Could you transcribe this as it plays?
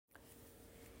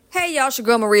Hey y'all, it's your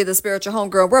girl Maria, the Spiritual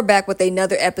Homegirl. We're back with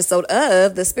another episode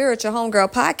of the Spiritual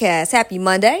Homegirl Podcast. Happy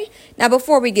Monday. Now,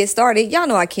 before we get started, y'all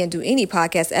know I can't do any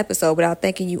podcast episode without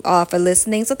thanking you all for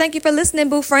listening. So thank you for listening,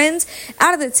 boo friends.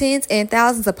 Out of the tens and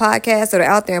thousands of podcasts that are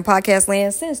out there in podcast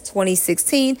land since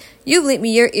 2016, you've lent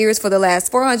me your ears for the last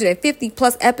 450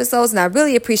 plus episodes, and I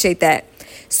really appreciate that.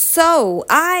 So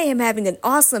I am having an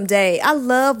awesome day. I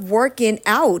love working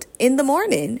out in the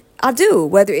morning. I do,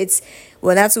 whether it's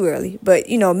not too early, but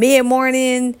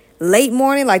mid-morning, late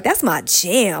morning, that's my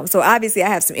jam. So obviously I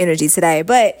have some energy today,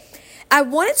 but I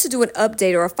wanted to do an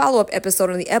update or a follow-up episode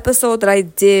on the episode that I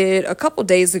did a couple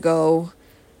days ago.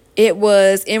 It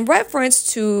was in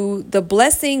reference to the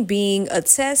blessing being a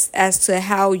test as to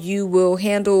how you will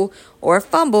handle or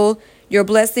fumble your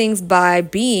blessings by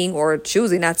being or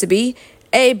choosing not to be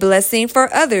a blessing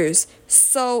for others.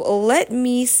 So let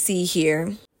me see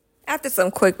here. After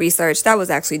some quick research, that was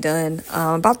actually done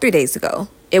about 3 days ago.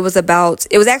 It was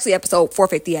actually episode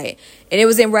 458. And it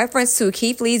was in reference to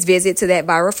Keith Lee's visit to that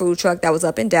viral food truck that was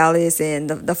up in Dallas and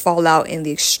the fallout and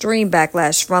the extreme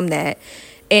backlash from that.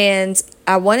 And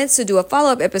I wanted to do a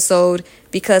follow-up episode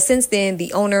because since then,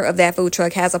 the owner of that food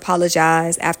truck has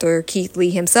apologized after Keith Lee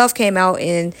himself came out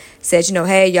and said,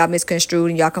 hey, y'all misconstrued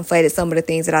and y'all conflated some of the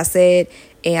things that I said.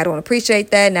 And I don't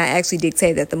appreciate that. And I actually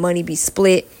dictated that the money be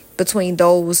split between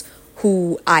those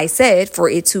who I said for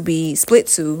it to be split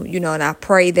to, and I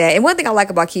pray that. And one thing I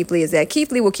like about Keith Lee is that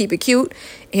Keith Lee will keep it cute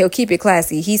and he'll keep it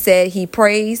classy. He said he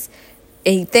prays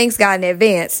and he thanks God in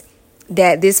advance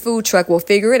that this food truck will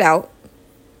figure it out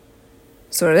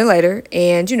sooner than later.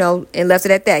 And, and left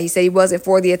it at that. He said he wasn't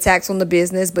for the attacks on the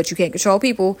business, but you can't control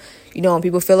people. When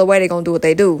people feel away, they're going to do what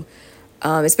they do.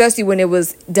 Especially when it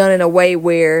was done in a way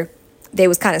where they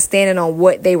was kind of standing on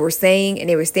what they were saying and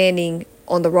they were standing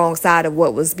on the wrong side of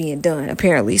what was being done,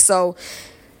 apparently. So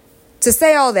to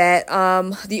say all that,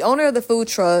 the owner of the food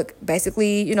truck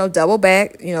basically, doubled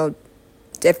back,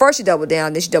 at first she doubled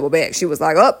down, then she doubled back. She was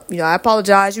like, I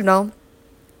apologize,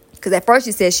 because at first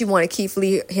she said she wanted Keith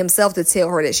Lee himself to tell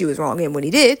her that she was wrong. And when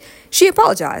he did, she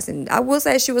apologized. And I will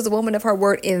say she was a woman of her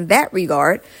word in that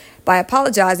regard by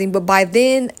apologizing. But by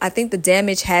then, I think the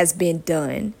damage has been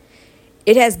done.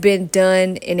 It has been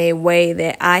done in a way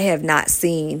that I have not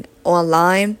seen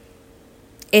online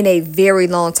in a very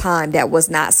long time that was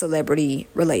not celebrity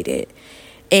related.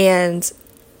 And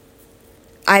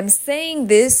I'm saying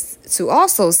this to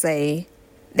also say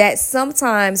that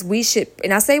sometimes we should,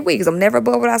 and I say we because I'm never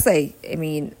above what I say. I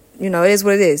mean, it is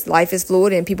what it is. Life is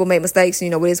fluid and people make mistakes.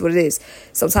 It is what it is.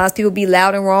 Sometimes people be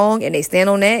loud and wrong and they stand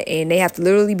on that and they have to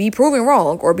literally be proven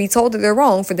wrong or be told that they're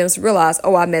wrong for them to realize,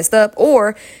 I messed up.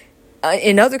 Or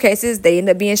in other cases, they end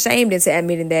up being shamed into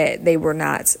admitting that they were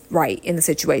not right in the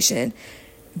situation.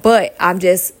 But I'm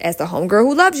just, as the homegirl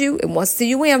who loves you and wants to see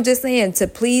you win, I'm just saying to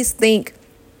please think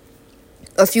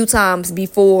a few times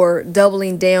before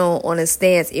doubling down on a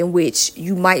stance in which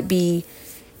you might be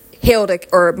held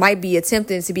or might be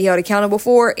attempting to be held accountable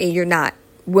for and you're not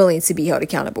willing to be held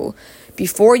accountable.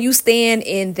 Before you stand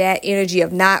in that energy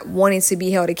of not wanting to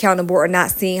be held accountable or not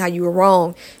seeing how you were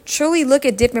wrong, truly look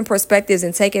at different perspectives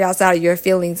and take it outside of your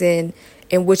feelings and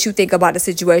what you think about the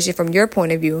situation from your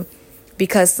point of view.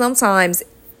 Because sometimes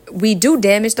we do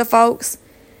damage to folks,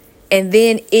 and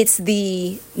then it's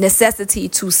the necessity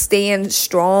to stand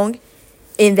strong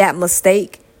in that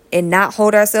mistake and not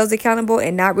hold ourselves accountable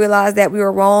and not realize that we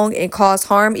were wrong and cause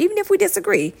harm, even if we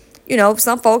disagree.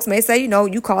 Some folks may say,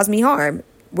 you caused me harm.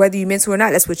 Whether you meant to or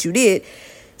not, that's what you did.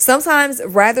 Sometimes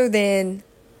rather than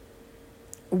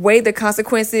weigh the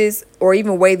consequences or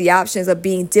even weigh the options of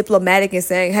being diplomatic and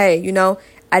saying, hey,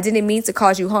 I didn't mean to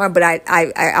cause you harm, but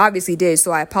I obviously did.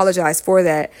 So I apologize for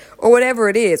that or whatever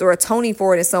it is, or atoning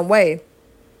for it in some way.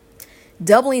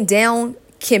 Doubling down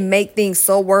can make things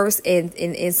so worse and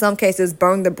in some cases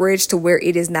burn the bridge to where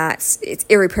it's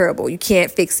irreparable. You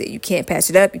can't fix it. You can't patch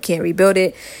it up. You can't rebuild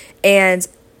it. And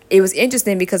it was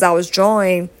interesting because I was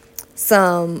drawing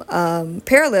some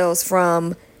parallels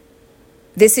from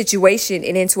this situation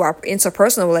and into our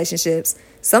interpersonal relationships.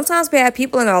 Sometimes we have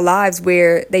people in our lives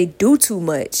where they do too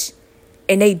much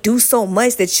and they do so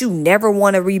much that you never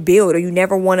want to rebuild or you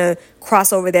never want to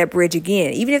cross over that bridge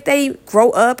again. Even if they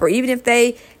grow up or even if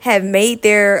they have made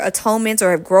their atonements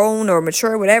or have grown or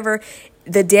matured, whatever,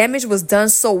 the damage was done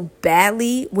so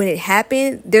badly when it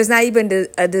happened, there's not even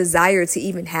a desire to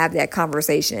even have that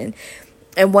conversation.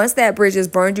 And once that bridge is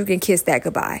burned, you can kiss that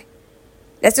goodbye.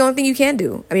 That's the only thing you can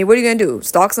do. I mean, what are you going to do?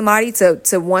 Stalk somebody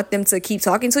to want them to keep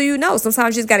talking to you? No,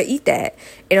 sometimes you just got to eat that.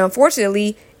 And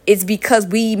unfortunately, it's because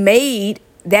we made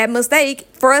that mistake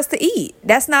for us to eat.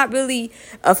 That's not really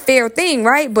a fair thing,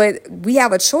 right? But we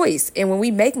have a choice. And when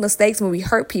we make mistakes, when we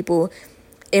hurt people,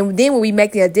 and then when we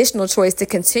make the additional choice to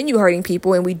continue hurting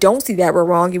people and we don't see that we're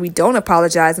wrong and we don't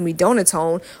apologize and we don't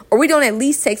atone, or we don't at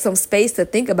least take some space to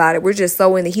think about it, we're just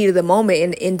so in the heat of the moment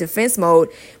and in defense mode,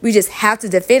 we just have to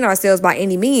defend ourselves by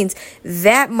any means,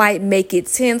 that might make it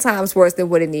 10 times worse than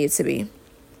what it needs to be.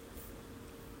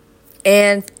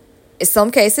 And in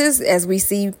some cases, as we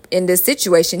see in this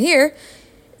situation here,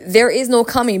 there is no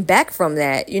coming back from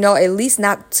that, at least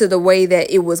not to the way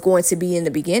that it was going to be in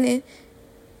the beginning.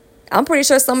 I'm pretty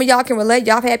sure some of y'all can relate.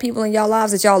 Y'all have had people in y'all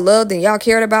lives that y'all loved and y'all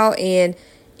cared about, and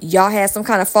y'all had some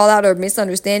kind of fallout or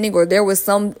misunderstanding, or there was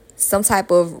some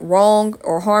type of wrong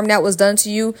or harm that was done to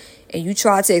you, and you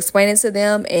tried to explain it to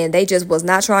them, and they just was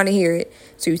not trying to hear it.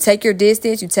 So you take your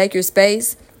distance, you take your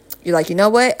space. You're like, you know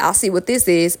what? I'll see what this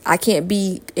is. I can't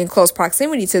be in close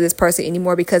proximity to this person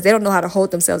anymore because they don't know how to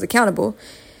hold themselves accountable.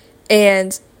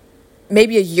 And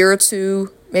maybe a year or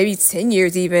two, maybe 10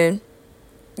 years even,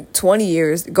 20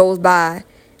 years goes by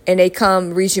and they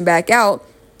come reaching back out,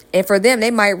 and for them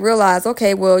they might realize,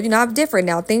 okay, well, I'm different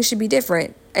now, things should be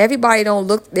different. Everybody doesn't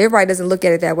look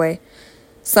at it that way.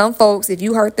 Some folks, if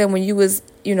you hurt them when you was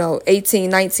 18,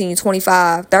 19,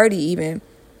 25, 30 even,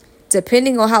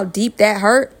 depending on how deep that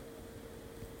hurt,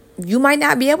 you might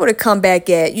not be able to come back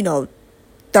at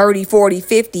 30, 40,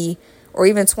 50, or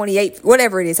even 28,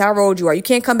 whatever it is, however old you are. You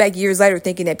can't come back years later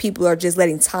thinking that people are just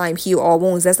letting time heal all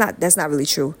wounds. That's not really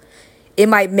true. It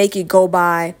might make it go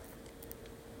by,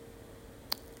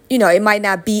 it might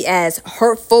not be as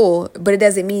hurtful, but it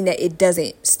doesn't mean that it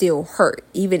doesn't still hurt,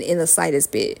 even in the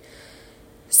slightest bit.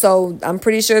 So I'm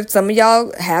pretty sure some of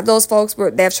y'all have those folks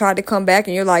that have tried to come back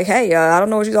and you're like, hey, I don't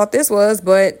know what you thought this was,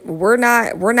 but we're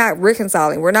not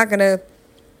reconciling. We're not going to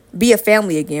be a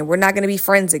family again. We're not going to be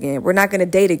friends again. We're not going to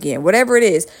date again. Whatever it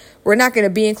is, we're not going to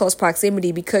be in close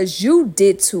proximity because you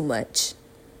did too much.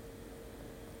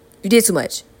 You did too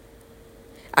much.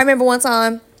 I remember one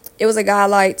time it was a guy I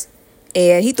liked,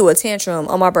 and he threw a tantrum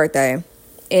on my birthday.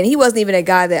 And he wasn't even a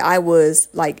guy that I was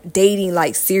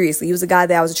dating seriously. He was a guy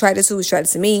that I was attracted to, was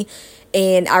attracted to me.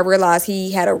 And I realized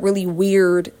he had a really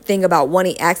weird thing about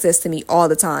wanting access to me all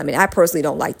the time. And I personally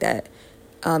don't like that.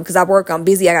 Because I work, I'm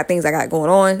busy, I got things I got going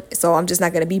on. So I'm just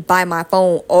not going to be by my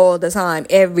phone all the time,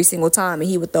 every single time. And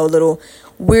he would throw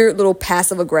weird little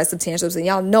passive aggressive tantrums. And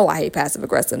y'all know I hate passive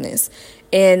aggressiveness.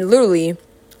 And literally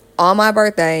on my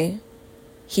birthday,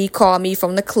 he called me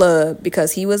from the club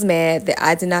because he was mad that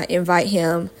I did not invite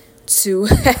him to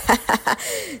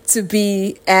to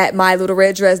be at my Little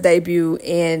Red Dress debut.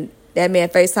 And that man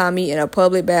FaceTimed me in a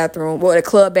public bathroom, a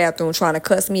club bathroom, trying to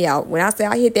cuss me out. When I say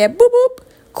I hit that boop boop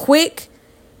quick,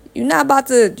 you're not about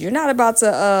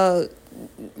to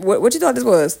what you thought this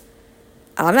was?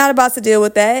 I'm not about to deal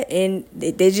with that. And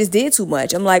they just did too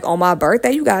much. I'm like, on my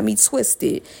birthday, you got me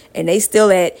twisted. And they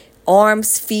still at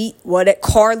arms, feet,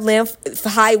 car length,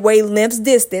 highway lengths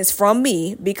distance from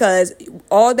me, because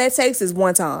all that takes is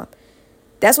one time.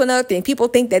 That's another thing. People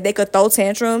think that they could throw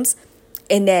tantrums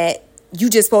and that you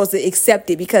just supposed to accept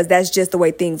it because that's just the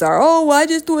way things are. Oh, well, I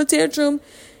just threw a tantrum.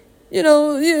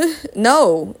 Yeah.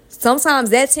 No, sometimes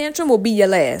that tantrum will be your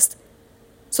last.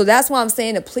 So that's why I'm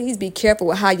saying to please be careful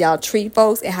with how y'all treat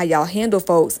folks and how y'all handle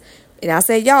folks. And I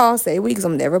say y'all, say we, because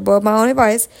I'm never above my own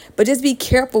advice. But just be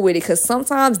careful with it, because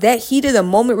sometimes that heat of the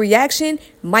moment reaction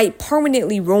might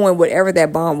permanently ruin whatever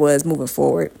that bond was moving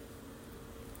forward.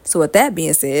 So with that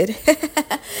being said,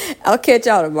 I'll catch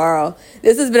y'all tomorrow.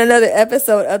 This has been another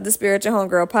episode of the Spiritual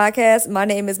Homegirl Podcast. My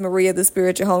name is Maria, the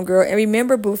Spiritual Homegirl. And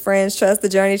remember, boo friends, trust the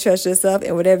journey, trust yourself.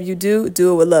 And whatever you do,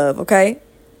 do it with love, okay?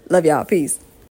 Love y'all. Peace.